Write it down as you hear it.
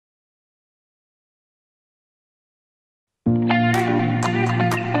Hey,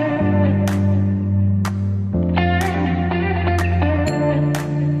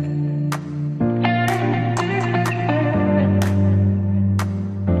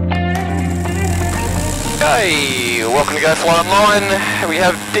 welcome to GoFly Online. We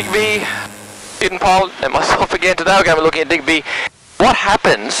have Digby, Hidden Pilot, and myself again. Today we're going to be looking at Digby. What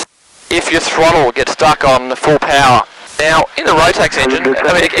happens if your throttle gets stuck on full power? Now, in the Rotax engine,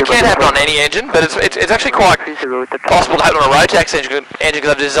 I mean, it can happen on any engine, but it's actually quite possible to happen on a Rotax engine because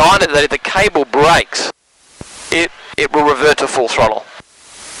I've designed it that if the cable breaks, it will revert to full throttle.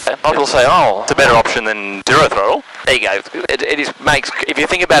 People say, oh, it's a better option than zero throttle. There you go. It makes, if you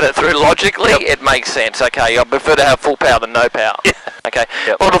think about it through logically, it makes sense. Okay, I prefer to have full power than no power. Okay.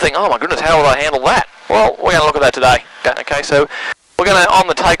 A lot of people think, oh my goodness, how will I handle that? Well, we're going to look at that today. Okay, so we're going to, on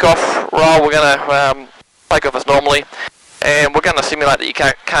the takeoff roll, we're going to take off as normally, and we're going to simulate that you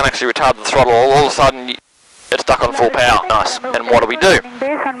can't actually retard the throttle. All of a sudden, it's stuck on full power. Nice. And what do we do? So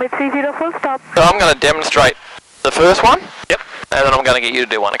I'm going to demonstrate the first one. Yep. And then I'm going to get you to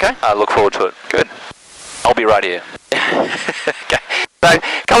do one, okay? I look forward to it. Good. I'll be right here. Okay. So, a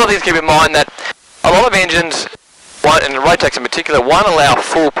couple of things to keep in mind that a lot of engines, and the Rotax in particular, won't allow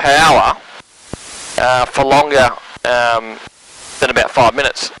full power for longer than about 5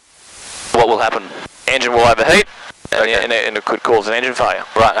 minutes. What will happen? Engine will overheat, and it could cause an engine failure.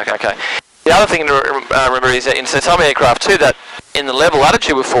 Right, okay. The other thing to remember is that in some aircraft too, that in the level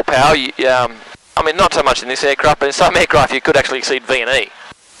attitude with full power, I mean, not so much in this aircraft, but in some aircraft you could actually exceed V&E.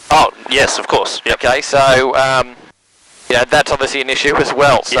 Oh, yes, of course. Yep. Okay, so that's obviously an issue as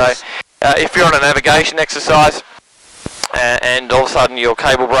well. Yes. So if you're on a navigation exercise and all of a sudden your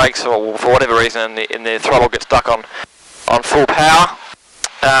cable breaks or for whatever reason and the throttle gets stuck on full power,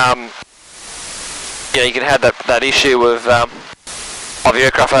 you can have that issue of your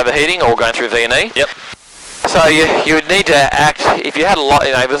aircraft overheating or going through V&E. Yep. So you would need to act, if you had a lot,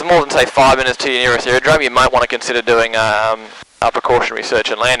 if there's more than say 5 minutes to your nearest aerodrome, you might want to consider doing a precautionary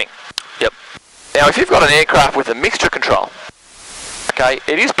search and landing. Yep. Now if you've got an aircraft with a mixture control, okay,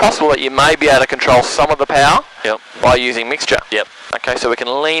 it is possible that you may be able to control some of the power by using mixture. Yep. Okay, so we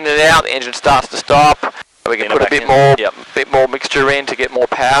can lean it out, the engine starts to stop, we can put a bit more mixture in to get more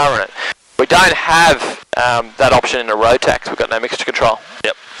power in it. We don't have that option in the Rotax, we've got no mixture control.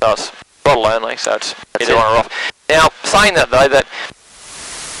 Yep. So it's throttle only, so it's either on or off. Now, saying that though, that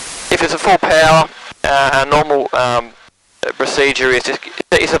if it's a full power, a normal procedure is just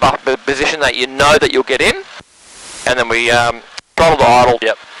set up a position that you know that you'll get in, and then we throttle to idle,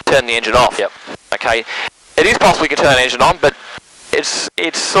 turn the engine off. Yep. Okay. It is possible we can turn the engine on, but it's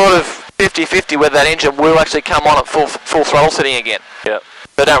sort of 50-50 whether that engine will actually come on at full throttle setting again. Yep.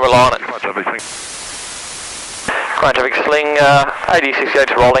 So don't rely on it. Ground traffic sling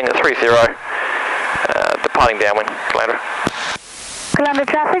 8068 rolling at 30, departing downwind, Calandra. Calandra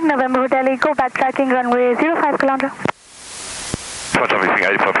traffic, November Hotel Eco, backtracking runway 05, Calandra. Ground traffic sling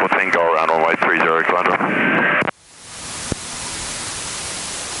 8514, go around runway 30, Calandra.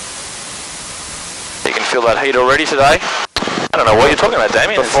 You can feel that heat already today. I don't know what you're talking about,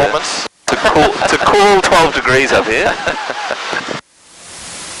 Damien. Performance. It's a cool 12 degrees up here.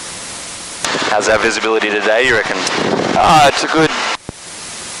 How's our visibility today, you reckon? It's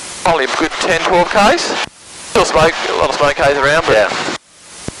probably a good 10, 12 Ks. Still smoke, a lot of smoke Ks around, but...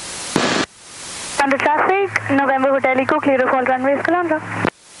 Under traffic, November Hotel Eco, clear of all runways, Calandra.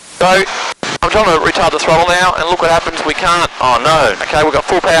 So, I'm trying to retard the throttle now, and look what happens, we can't. Oh no. Okay, we've got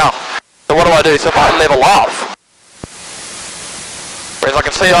full power. So what do? So if I level off, whereas I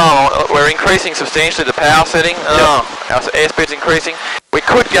can see, we're increasing substantially the power setting, our airspeed's increasing. We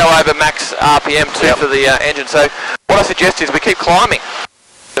could go over max RPM too for the engine, so what I suggest is we keep climbing.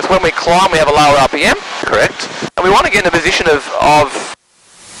 Because when we climb we have a lower RPM. Correct. And we want to get in a position of a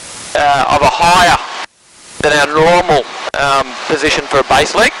higher than our normal position for a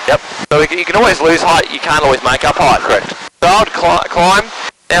base leg. Yep. So you can always lose height, you can't always make up height. Correct. So I would climb.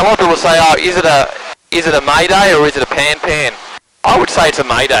 Now a lot of people say, oh, is it a Mayday or is it a pan-pan? I would say it's a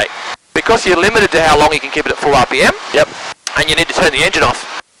Mayday. Because you're limited to how long you can keep it at full RPM. Yep. And you need to turn the engine off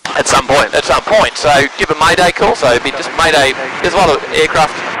at some point. So give a Mayday call. So it'd be just Mayday. There's a lot of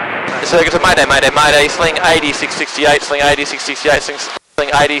aircraft circuits of Mayday, sling 8668, sling 8668,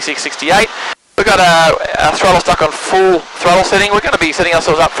 sling 8668. We've got a throttle stuck on full throttle setting. We're going to be setting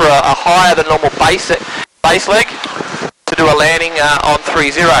ourselves up for a higher than normal base leg to do a landing on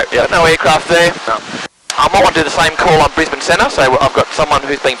 30. Yep. No aircraft there. No. I might want to do the same call on Brisbane Centre. So I've got someone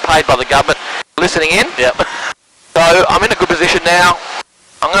who's being paid by the government listening in. Yep. So I'm in a good position now.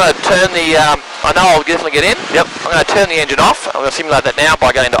 I'm going to turn the, I know I'll definitely get in. Yep. I'm going to turn the engine off. I'm going to simulate that now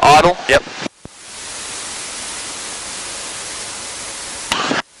by going to idle. Yep.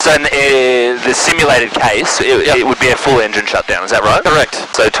 So in the simulated case, it would be a full engine shutdown, is that right? Correct.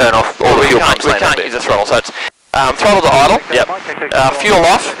 So turn off all the fuel pumps. We can't use the throttle, so it's throttle to idle. Yep. Fuel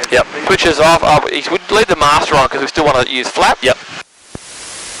off. Yep. Switches off. We leave the master on because we still want to use flap. Yep.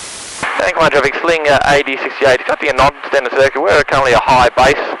 Thank you, traffic. Sling AD68. Expecting a non-standard circuit. We're currently a high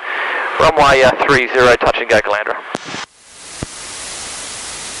base. Runway 30, touch and go, Calandra.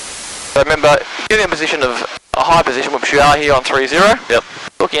 So remember, getting in a position of a high position, which we are here on 30. Yep.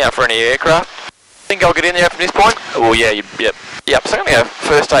 Looking out for any aircraft. Think I'll get in there from this point? Oh yeah, yep. Yep, so I'm going to go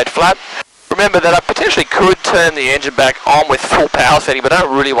first stage flap. Remember that I potentially could turn the engine back on with full power setting, but I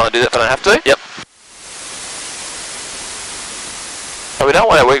don't really want to do that if I don't have to. Yep. So we don't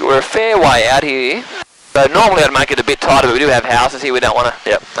want to, we're a fair way out here. So normally I'd make it a bit tighter, but we do have houses here, we don't want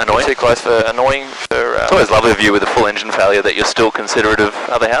to annoy too close for annoying. It's always lovely of you with a full engine failure that you're still considerate of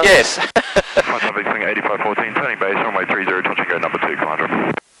other houses. Yes. Flight traffic, Sling 8514, turning base, runway 30, touch and go number 2, Calandra.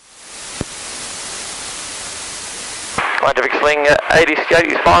 Flight traffic, Sling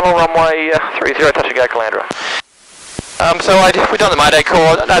 88 is final, runway 30, touch and go, Calandra. So we've done the Mayday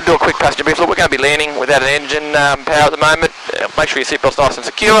call. I'll do a quick passenger brief. Look, we're going to be landing without an engine power at the moment. Make sure your seatbelt's nice and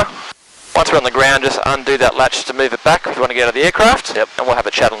secure. Once we're on the ground, just undo that latch to move it back if you want to get out of the aircraft. Yep. And we'll have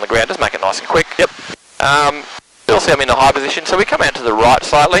a chat on the ground, just make it nice and quick. Yep. You'll see I'm in a high position, so we come out to the right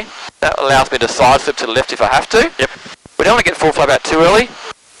slightly. That allows me to side flip to the left if I have to. Yep. We don't want to get full flap out too early,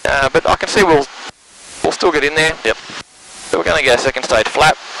 but I can see we'll still get in there. Yep. So we're going to go second stage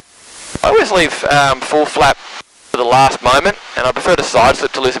flap. I always leave full flap for the last moment, and I prefer to side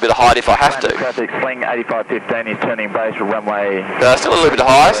slip to lose a bit of height if I have to. Traffic, Sling 8515 is turning base for runway. Still a little bit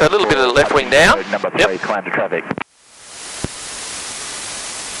high, so a little bit of the left wing down. Number 3, Calandra traffic.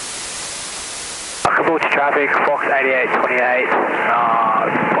 Kabuki traffic, Fox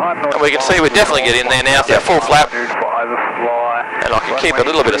 8828. And we can see we definitely get in there now, so full flap. And I can keep a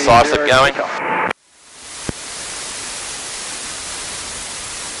little bit of side slip going.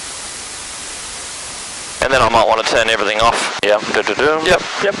 And then I might want to turn everything off. Yep. Yep.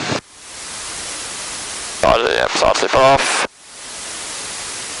 Yep. Side slip off.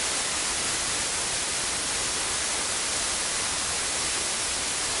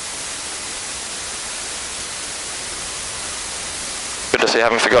 Good to see I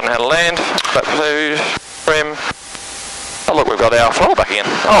haven't forgotten how to land. Flap to trim. Oh look, we've got our throttle back again.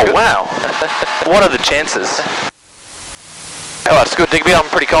 Oh wow. What are the chances? Oh, that's good, Digby. I'm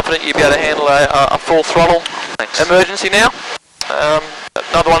pretty confident you'll be able to handle a full throttle emergency now.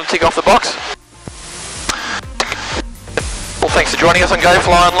 Another one to tick off the box. Well, thanks for joining us on GoFly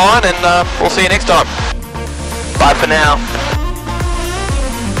Online, and we'll see you next time. Bye for now.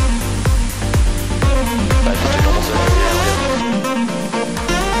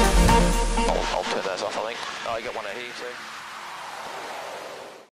 I'll turn those off, I think. Oh, you got one out here too.